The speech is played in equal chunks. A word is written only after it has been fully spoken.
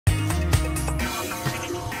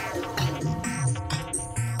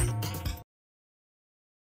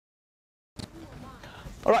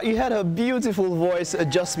All right, you had a beautiful voice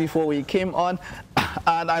just before we came on,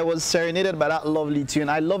 and I was serenaded by that lovely tune.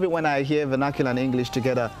 I love it when I hear vernacular and English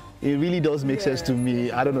together. It really does make sense to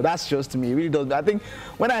me. I don't know, that's just me. It really does. I think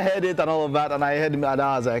when I heard it and all of that, and I heard it, I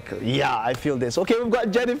was like, yeah, I feel this. Okay, we've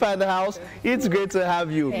got Jennifer in the house. It's great to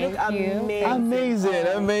have you. Thank you. Amazing,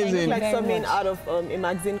 amazing. You look like something out of a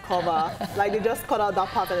magazine cover. Like they just cut out that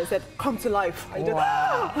part and they said, come to life.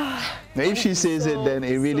 Wow. Now, if she says it, then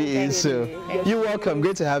it really is so. You're welcome.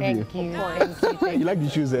 Great to have you. Thank you. Thank you. You like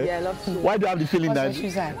the shoes, eh? Yeah, I love shoes. Why do you have the feeling What's that... your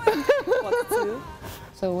shoe size? 42.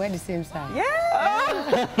 So we're the same size.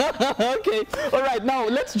 Yeah. Okay. All right. Now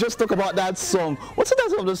let's just talk about that song. What's the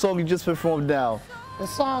title of the song you just performed now? The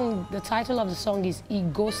song, the title of the song is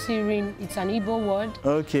Igosirin. It's an Igbo word.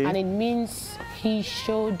 Okay. And it means he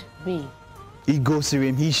showed me.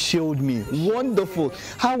 Igosirim, he showed me. Wonderful.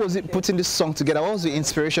 How was it putting this song together? What was the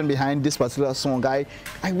inspiration behind this particular song? I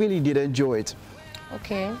really did enjoy it.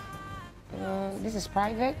 Okay. This is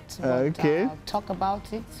private, but okay. I'll talk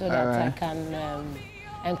about it so that I can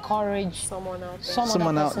encourage Someone out there. some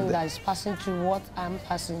other person that is passing through what I'm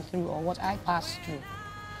passing through or what I passed through.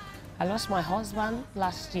 I lost my husband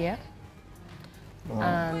last year,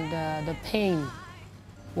 and the pain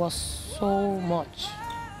was so much.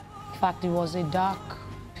 In fact, it was a dark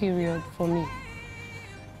period for me,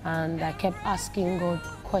 and I kept asking God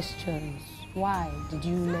questions. Why did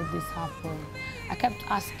you let this happen? I kept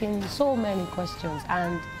asking so many questions,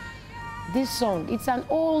 and this song, it's an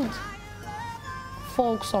old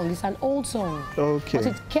folk song, it's an old song. Okay. But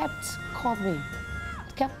it kept coming.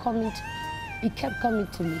 It kept coming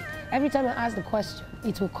to me. Every time I ask the question,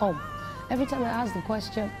 it will come. Every time I ask the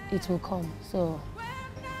question, it will come. So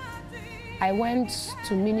I went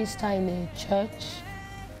to minister in a church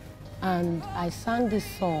and I sang this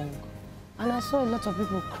song, and I saw a lot of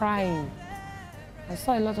people crying. I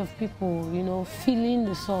saw a lot of people, you know, feeling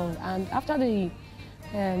the song. And after the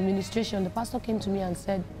ministration, the pastor came to me and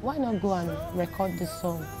said, why not go and record this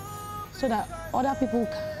song so that other people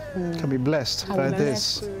can be blessed by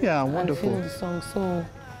this. Yeah, wonderful. And feel the song. So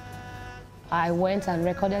I went and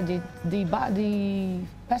recorded it. The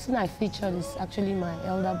person I featured is actually my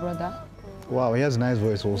elder brother. Wow, he has a nice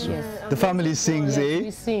voice also. Yes. The family sings, yes, eh?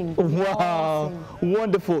 We sing. Wow,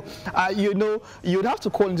 wonderful. You know, you'd have to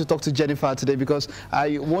call in to talk to Jennifer today because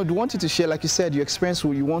I want you to share, like you said, your experience.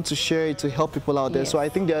 You want to share it to help people out there. Yes. So I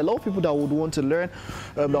think there are a lot of people that would want to learn,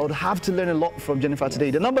 that would have to learn a lot from Jennifer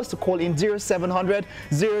today. The numbers to call in 0700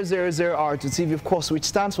 000R2TV, of course, which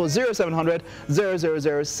stands for 0700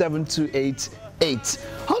 0007288.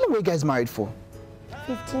 How long were you guys married for?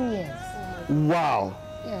 15 years. Wow.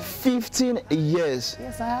 Yes. 15 years.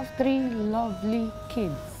 Yes, I have 3 lovely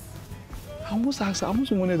kids. I almost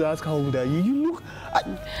wanted to ask how old are you? You look...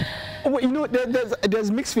 you know, there's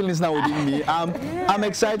mixed feelings now within me. I'm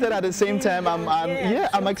excited at the same time.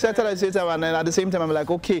 I'm excited at the same time, and then at the same time I'm like,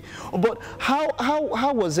 okay. But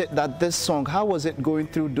how was it that this song? How was it going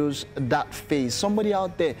through that phase? Somebody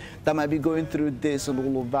out there that might be going through this and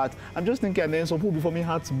all of that. I'm just thinking, and then some people before me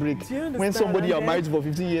hearts break. When somebody you're married for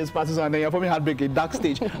 15 years passes and then you're forming heartbreak, a dark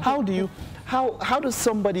stage. How does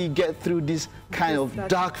somebody get through this kind of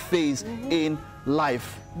dark phase in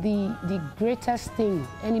life? The greatest thing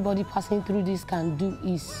anybody passing through this can do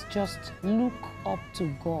is just look up to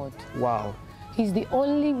God. Wow. He's the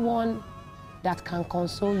only one that can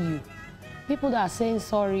console you. People that are saying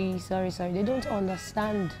sorry, sorry, sorry, they don't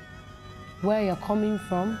understand where you're coming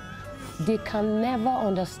from. They can never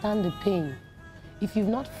understand the pain. If you've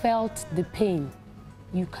not felt the pain,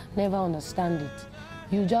 you can never understand it.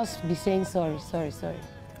 You just be saying sorry, sorry, sorry.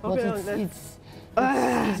 Okay, but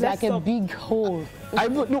it's like a big hole. I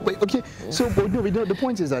know, no, but okay. So, but no, the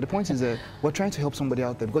point is that we're trying to help somebody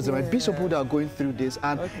out there because there might be some people that are going through this,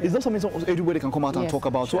 and it's not something everybody can come out and talk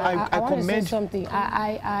about. So I want commend. to say something.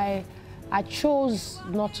 I chose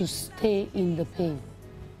not to stay in the pain.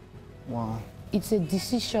 Wow. It's a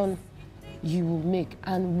decision you will make,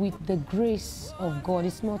 and with the grace of God,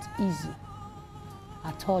 it's not easy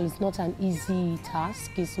at all. It's not an easy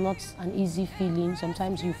task. It's not an easy feeling.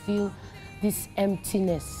 Sometimes you feel this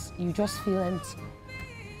emptiness. You just feel empty.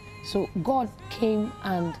 So God came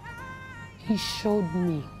and He showed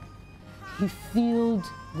me. He filled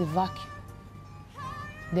the vacuum.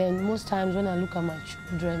 Then most times when I look at my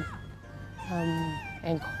children, I'm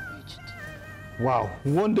encouraged. Wow,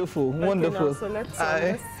 wonderful, wonderful. Now, so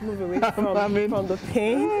let's move away from the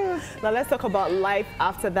pain. Now let's talk about life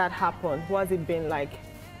after that happened. What has it been like?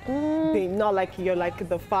 Not like you're like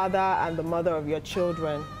the father and the mother of your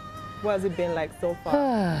children. What has it been like so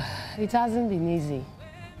far? It hasn't been easy.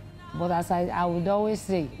 But as I would always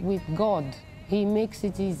say, with God, He makes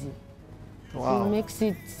it easy. Wow. He makes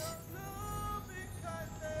it,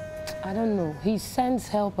 I don't know, he sends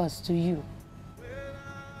helpers to you.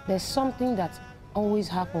 There's something that always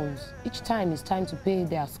happens. Each time it's time to pay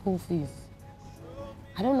their school fees.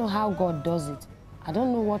 I don't know how God does it. I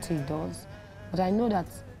don't know what he does, but I know that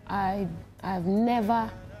I've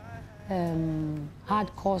never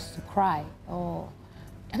had cause to cry, or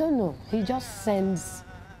I don't know. He just sends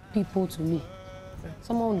people to me.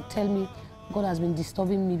 Someone will tell me, God has been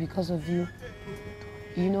disturbing me because of you.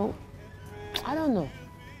 You know, I don't know.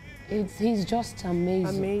 He's just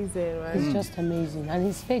amazing. Amazing, right? He's just amazing, and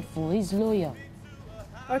he's faithful. He's loyal.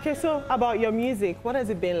 Okay, so about your music, what has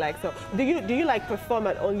it been like? So, do you like perform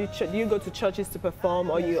at only church? Do you go to churches to perform,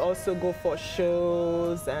 or you also go for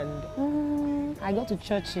shows and? I go to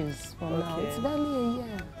churches for now. It's barely a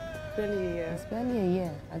year. Barely a year. It's barely a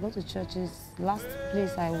year. I go to churches. Last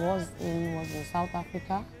place I was in South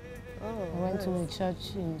Africa. Oh, I went to a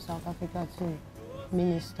church in South Africa to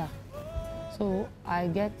minister. So I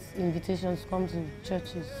get invitations to come to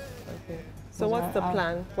churches. Okay. So what's the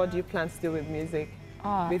plan? What do you plan to do with music?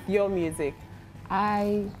 With your music?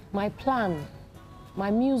 My plan, my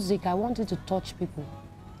music, I want it to touch people.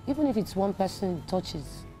 Even if it's one person it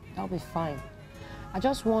touches, that'll be fine. I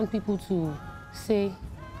just want people to say,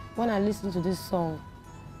 when I listen to this song,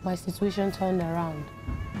 my situation turned around.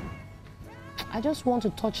 I just want to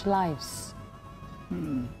touch lives.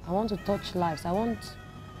 I want to touch lives. I want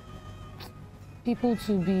people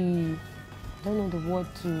to be, I don't know the word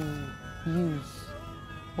to use,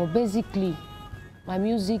 but basically, my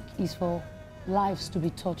music is for lives to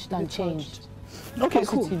be touched and changed. Okay,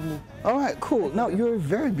 positively. Cool. All right, cool. Now, you're a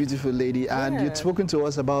very beautiful lady, and you've spoken to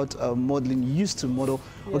us about modeling. You used to model.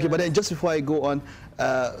 Okay, but then just before I go on,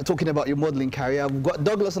 talking about your modeling career, we've got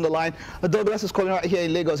Douglas on the line. Douglas is calling right here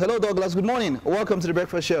in Lagos. Hello, Douglas. Good morning. Welcome to the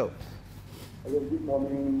Breakfast Show. Hello, good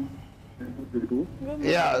morning.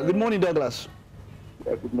 Yeah, good morning, Douglas.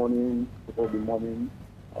 Yeah, good morning. Good morning.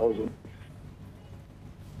 Also.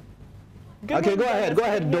 Okay, go ahead. Go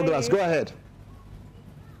ahead, Douglas. Go ahead.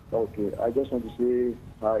 Okay, I just want to say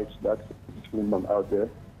hi to that woman out there.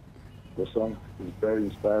 The song is very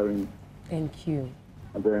inspiring. Thank you.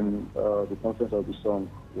 And then the content of the song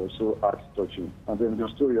was so heart-touching. And then the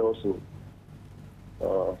story also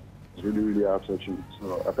is really, really heart-touching.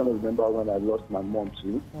 So I kind of remember when I lost my mom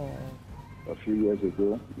too, a few years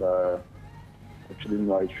ago. Actually,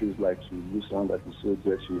 now it feels like to lose someone that is so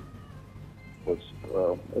dear to you. But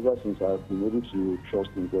ever since I've been able to trust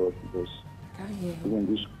in God, because even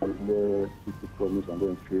this where people promise and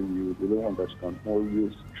then fail you, the only one that can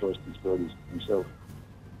always trust is God is himself.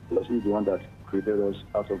 Because he's the one that created us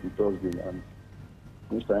out of the dustbin, and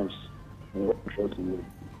most times when we trust in him,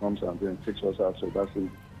 he comes and then takes us out, so that's the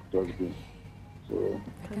dustbin. So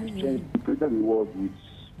he created the world with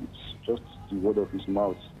just the word of his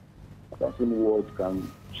mouth. That same word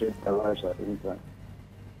can change our lives at any time.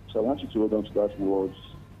 So I want you to hold on to that word,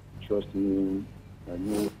 trust in him. I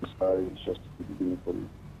know it's just the beginning for you.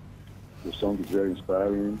 The song is very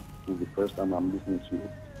inspiring. It's the first time I'm listening to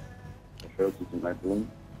it. I felt it in my bones.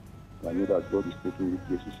 I know that God is taking you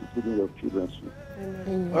places, including your children too.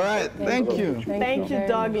 Amen. All right, thank you. Thank you,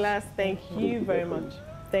 Douglas. Thank you very much.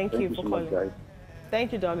 Thank you for calling. Guys.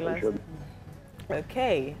 Thank you, Douglas.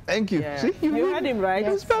 Okay. Thank you. Yeah. See, You heard him right.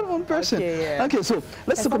 It's about one person. Okay, yeah. Okay, so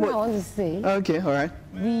let's talk Something I about. want to say. Okay, all right.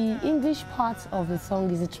 The English part of the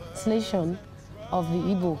song is a translation of the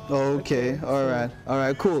Igbo. Okay, all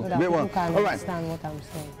right, cool. So that Great people one. can All right. understand what I'm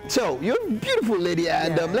saying. So you're a beautiful lady,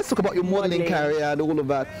 and let's talk about your modeling career and all of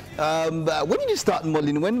that. When did you start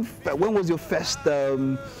modeling? When was your first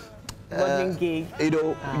modeling gig? You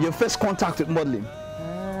know, your first contact with modeling?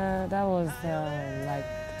 That was like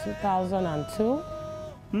 2002.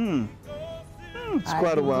 It's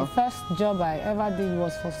quite a while. The first job I ever did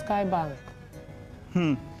was for Skybank.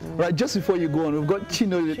 Right, just before you go on, we've got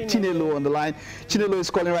Chinelo on the line. Chinelo is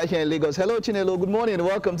calling right here in Lagos. Hello, Chinelo. Good morning and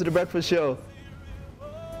welcome to the Breakfast Show.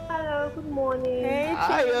 Hello, good morning. Hey,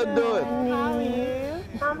 How you doing? how are you?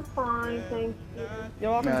 I'm fine, thank you.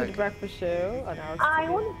 You're welcome to the Breakfast Show. I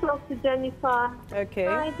want to talk to Jennifer. Okay.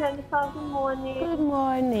 Hi, Jennifer. Good morning. Good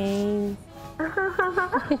morning.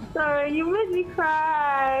 Sorry, you made me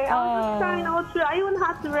cry. I was just crying all through. I even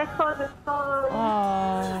had to record the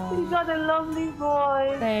song. You got a lovely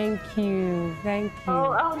voice. Thank you. Thank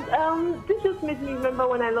you. This just made me remember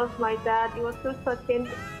when I lost my dad. It was so touching.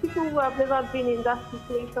 He people who have never been in that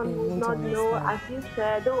situation will not know. As you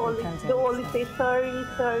said, they only say sorry,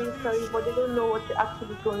 but they don't know what you're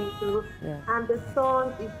actually going through. Yeah. And the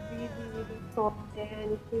song is really, really soft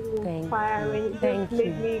and it's really inspiring. It just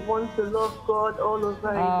made me want to love God all over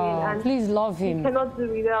again. And please love Him. You cannot do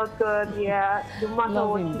without God, yeah. No matter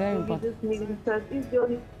what you do, you just need Him because He's the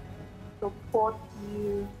only support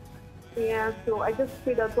you. Yeah, so I just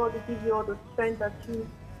pray that God will give you all the strength that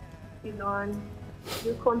you know, and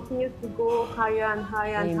you continue to go higher and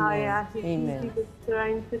higher and higher. He gives you the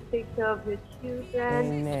strength to take care of your children.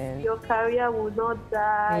 Amen. Your career will not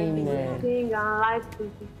die. Amen. Sing and life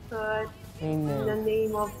will be heard. Amen. In the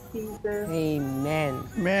name of Jesus. Amen.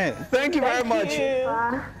 Man, thank you very much.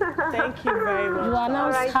 Thank you very much. You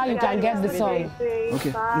announce how you can get the song.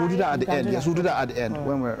 Okay, we'll do that at the end. Yes, we'll do that at the end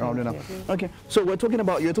when we're rounding up. Okay, so you're talking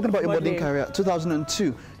about your modeling career. 2002,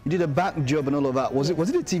 you did a back job and all of that. Was it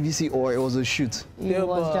a TVC or it was a shoot? It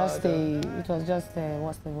was just a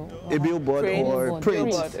what's the word? A billboard or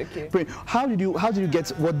print. Okay. Print. How did you get?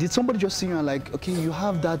 What did somebody just see you and like, okay, you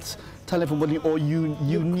have that talent for modeling, or you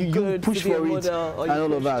push for it and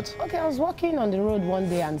all of that? Okay, I was walking on the road one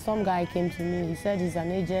day and some guy came to me. He said he's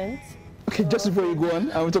an agent. Okay, just before you go on,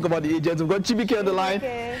 and we'll talk about the agents. We've got Chibike on the line.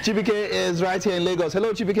 Chibike is right here in Lagos.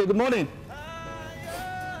 Hello, Chibike. Good morning.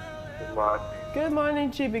 Good morning. Good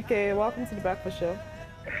morning, Chibike. Welcome to the Breakfast Show.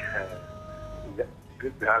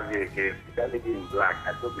 Good to have you again. You're lady in black.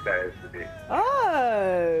 I told you that yesterday.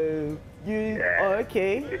 Oh,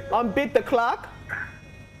 okay. On Beat the Clock?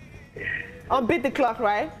 On Beat the Clock,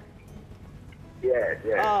 right? Yeah.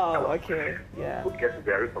 Oh, okay. Yeah. Who gets to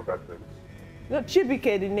be forgotten? No,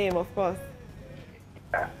 Chibike, the name, of course.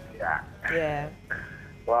 Yeah.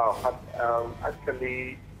 Wow.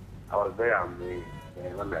 Actually, I was very amazed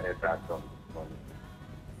when I heard that song.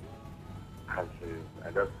 I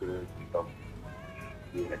just couldn't stop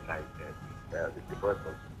being excited. The voice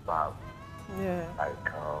was fab. Yeah. Like,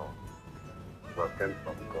 it was sent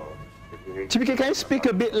from God. Chibike, can you speak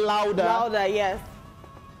a bit louder? Louder, yes.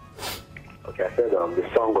 Okay, I said the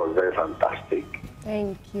song was very fantastic.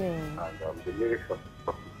 Thank you. And the lyrics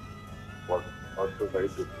was also very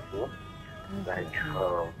beautiful. Like,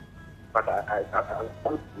 but I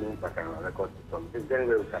don't know if I can record the song. Is there any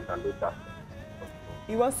way we can download that?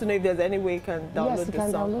 He wants to know if there's any way you can download the song. Yes, you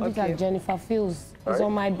can download it at Jennifer Fields. It's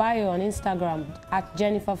on my bio on Instagram at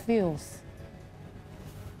Jennifer Fields.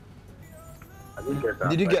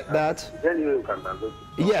 Did you get that? Is there any way you can download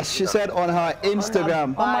it? Yes, she said on her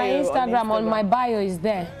Instagram. On my Instagram, on my bio is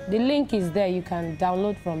there. The link is there. You can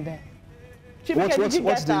download from there. What's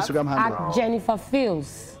the Instagram handle? At Jennifer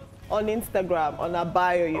Fields. On Instagram, on our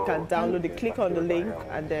bio, you can download it. Click on the link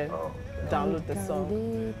and then download the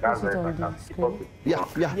song. That's very fantastic. Yeah,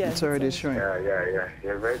 it's already showing. Yeah.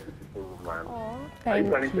 You're a very beautiful woman. Thank Are you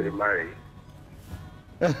planning to remarry?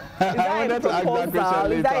 Is that a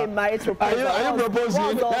proposal? Is that a marriage proposal? Are you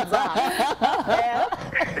proposing?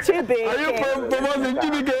 Chibike. Are you proposing,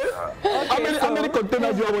 Chibike? How many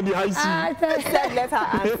containers do you have on the high sea? Let her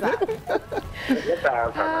answer.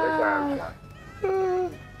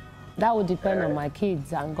 That would depend on my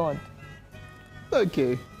kids and God.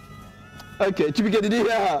 Okay, Chibike, did you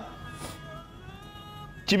hear her?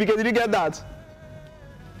 Chibike, did you get that?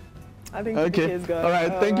 I think Chibike is good. All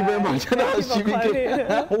right, thank you very much. That was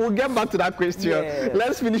Chibike. We'll get back to that question. Yeah.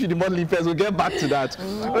 Let's finish with the modeling first. We'll get back to that.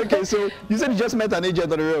 Okay, so you said you just met an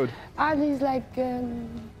agent on the road. And he's like,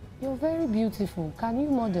 you're very beautiful. Can you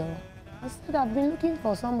model? I said, I've been looking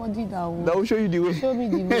for somebody that will show you the way. Show me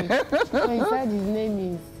the way. So he said his name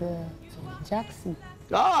is Jackson.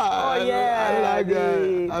 I like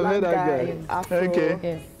that. I've heard that guy. Okay.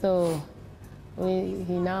 Yes, so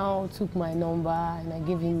he now took my number and I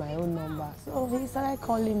gave him my own number. So he started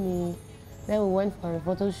calling me. Then we went for a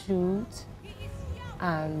photo shoot.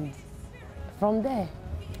 And from there,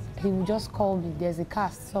 he would just call me. There's a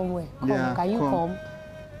cast somewhere. Can you come?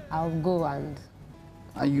 I'll go and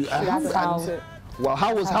that's how. Well,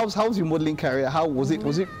 how's your modeling career? How was it?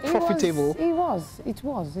 Was it profitable? It was.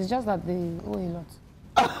 It's just that they owe a lot.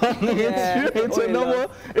 It's a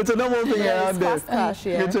normal thing around there.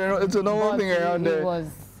 It's a normal thing around there.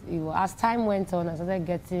 As time went on, I started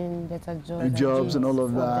getting better jobs and all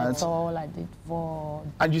of that. That's all I did for.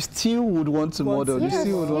 And you still would want to model. Yes, you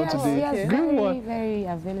still would want to do. Yes, very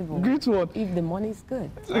available. Great one. If the money is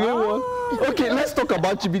good. Great one. Okay, let's talk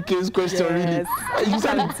about Chibike's question. Really, you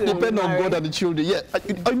said it depends on God and the children. Yeah,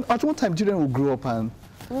 at one time, children will grow up and.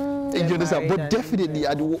 You understand? But definitely,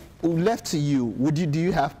 left to you. Do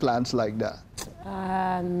you have plans like that?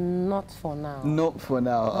 Not for now. Not for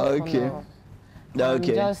now. Okay.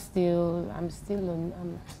 Okay. I'm still I'm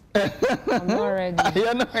not ready.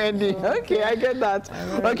 You're not ready. Okay, I get that.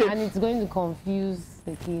 Okay. And it's going to confuse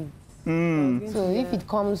the kids. So if it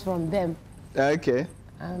comes from them, okay.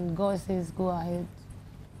 and God says go ahead.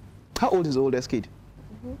 How old is the oldest kid?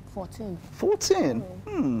 14.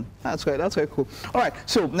 14. That's quite cool. All right.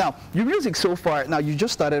 So now your music so far. Now you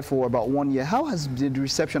just started for about 1 year. How has the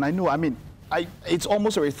reception? It's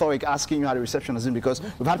almost a rhetoric asking you how the reception has been, because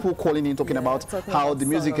we've had people calling in talking about how the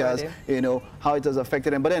music has, how it has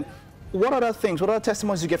affected them. But then, what other things? What other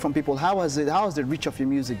testimonies you get from people? How has the reach of your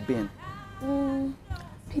music been?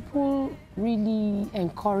 People really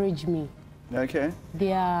encourage me. Okay.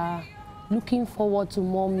 They are looking forward to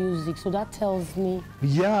more music, so that tells me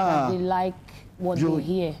that they like what they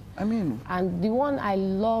hear. And the one I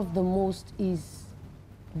love the most is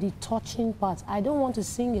the touching part. I don't want to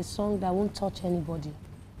sing a song that won't touch anybody.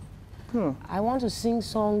 I want to sing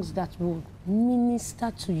songs that will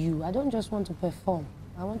minister to you. I don't just want to perform.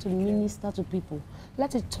 I want to minister to people.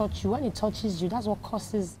 Let it touch you. When it touches you, that's what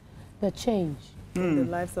causes the change in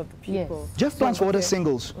the lives of the people. Yes. Do you have plans for other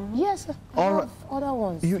singles? Yes, I have other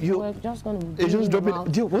ones. We're just going to drop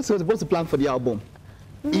it. What's the plan for the album?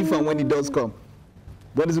 If and when it does come?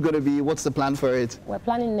 What is it going to be? What's the plan for it? We're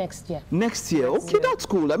planning next year. Next year? Okay, that's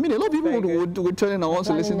cool. I mean, a lot of people would turn in and want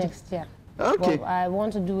to listen to next year. Okay. But I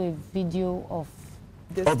want to do a video of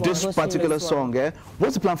this particular song, yeah?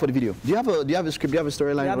 What's the plan for the video? Do you have a script? Do you have a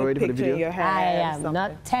storyline already for the video? I am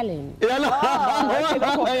not telling. Yeah, no.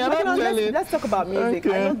 Let's talk about music. I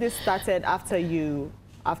know this started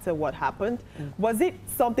after what happened. Was it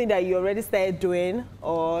something that you already started doing,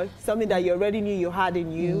 or something that you already knew you had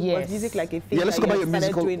in you? Yes. Was music like a thing let's talk about your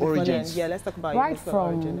musical origins. Yeah, let's talk about your musical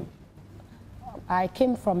origins. I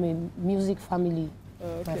came from a music family.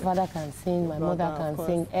 My father can sing, my mother can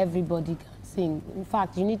sing, everybody can sing. In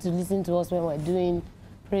fact, you need to listen to us when we're doing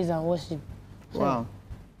praise and worship. Wow.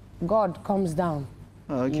 God comes down.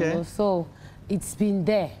 Okay. So it's been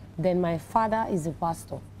there. Then my father is a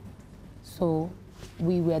pastor. So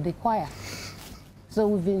we were the choir.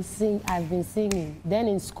 So I've been singing. Then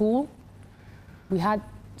in school, we had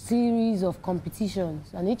series of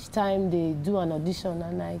competitions, and each time they do an audition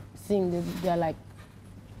and I sing, they're like,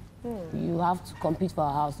 you have to compete for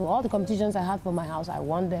a house. So all the competitions I had for my house, I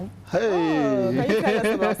won them. Hey! Can you tell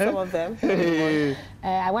us about some of them? Hey.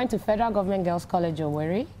 I went to Federal Government Girls College,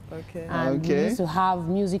 Owerri. Okay. And we used to have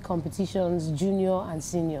music competitions, junior and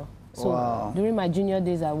senior. So during my junior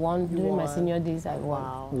days, I won. During my senior days, I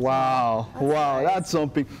won. Wow. That's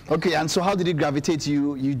something. Okay, and so how did it gravitate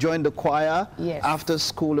you? You joined the choir after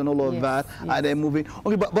school and all of that, and then moving.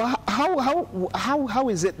 Okay, but how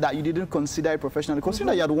is it that you didn't consider it professionally? Considering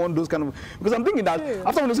that you had won those kind of, because I'm thinking that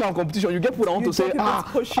after those kind of competition, you get put on to say, you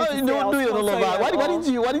don't do it and all of that. Why didn't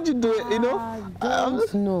you do it? You know? I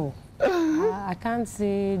don't know. I can't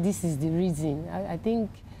say this is the reason. I think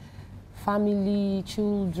family,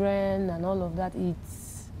 children, and all of that. It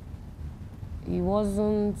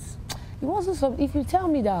wasn't so. If you tell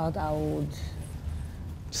me that, I would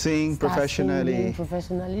sing professionally.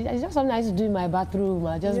 It's just something I used to do in my bathroom.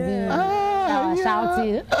 I just be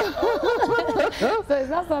shouting. So it's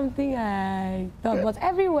not something I thought. But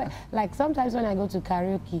everywhere, like sometimes when I go to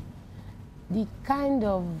karaoke, the kind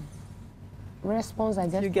of response I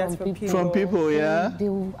get from people, they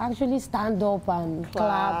will actually stand up and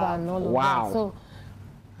clap and all of that. So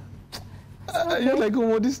you're like,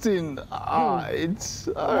 oh, this thing, it's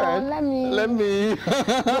all right. Let me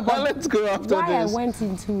let's go after this. Why I went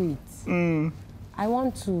into it, I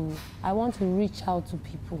want to reach out to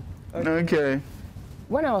people. Okay.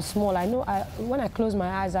 When I was small, when I close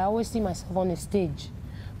my eyes, I always see myself on a stage.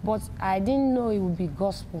 But I didn't know it would be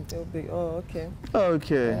gospel. It would be, okay.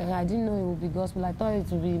 Okay. I didn't know it would be gospel. I thought it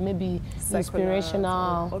would be maybe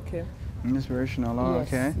inspirational. Okay. Inspirational,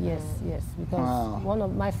 okay. Yes. Because one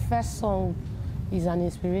of my first song is an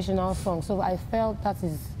inspirational song. So I felt that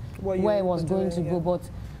is where it was going to go. But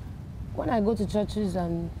when I go to churches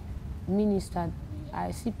and minister, I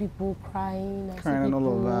see people crying. Crying and all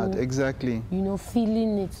of that, exactly. You know,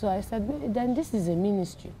 feeling it. So I said, then this is a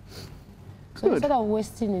ministry. So instead of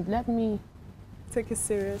wasting it, let me take it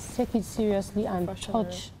seriously and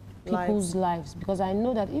touch people's lives. Because I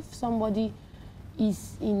know that if somebody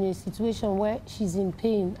is in a situation where she's in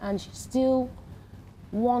pain and she still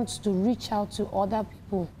wants to reach out to other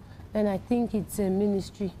people, then I think it's a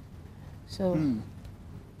ministry. So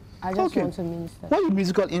I just want to minister. What are your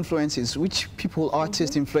musical influences? Which people,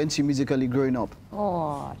 artists influence you musically growing up?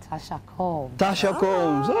 Oh, Tasha Combs. Tasha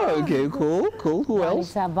Combs. Oh, okay, cool. Who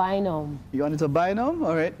else? Juanita Bynum. Juanita Bynum,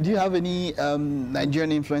 all right. Do you have any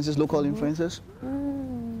Nigerian influences, local influences?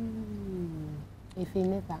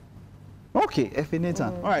 Efineta. Okay,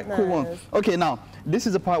 Efineta. All right, cool one. Nice. Okay, now, this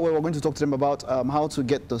is the part where we're going to talk to them about how to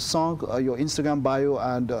get the song, your Instagram bio,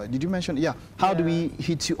 and did you mention, how do we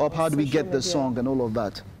hit you up? How do we Social get the media. song and all of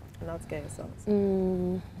that? Not get your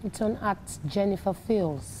songs. It's on at Jennifer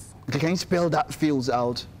Fields. Okay, can you spell that Fields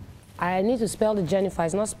out? I need to spell the Jennifer.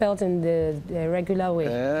 It's not spelled in the regular way.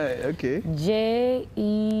 Okay. Jennifer.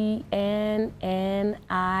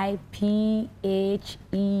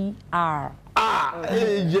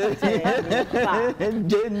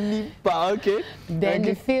 Jennifer, okay. Then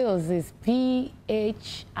the Okay. Fields is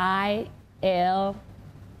PHILZ.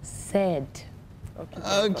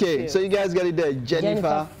 Okay, so you guys got it there.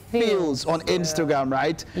 Jennifer Fields on Instagram,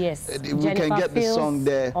 right? Yes. We Jennifer can get the Fields song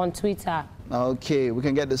there. on Twitter. Okay, we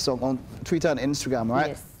can get the song on Twitter and Instagram, right?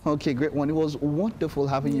 Yes. Okay, great one. It was wonderful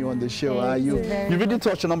having you on the show. Thank You you very really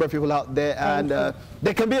touched a number of people out there, and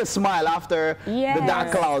there can be a smile after the dark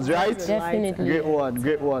Yes. clouds, right? Definitely. Great one,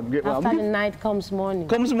 great one, great one. After the night comes morning.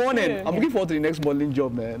 Comes morning. I'm looking forward to the next modeling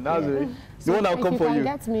job, man. That's it. The one that'll if come you for can you.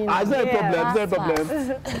 get me It's not a now. problem. It's not a That's problem.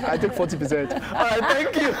 I take 40%. All right,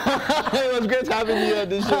 thank you. It was great having you on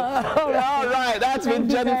the show. All right, that's been Thank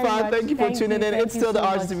you very Jennifer. much. Thank you for Thank tuning you. in. Thank It's you still the so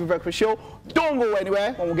much. RCTV Breakfast Show. Don't go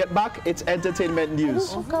anywhere. When we get back, it's entertainment news.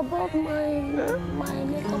 Talk about my makeup and my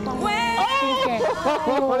skincare.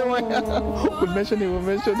 We'll mention it.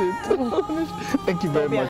 Thank you very much.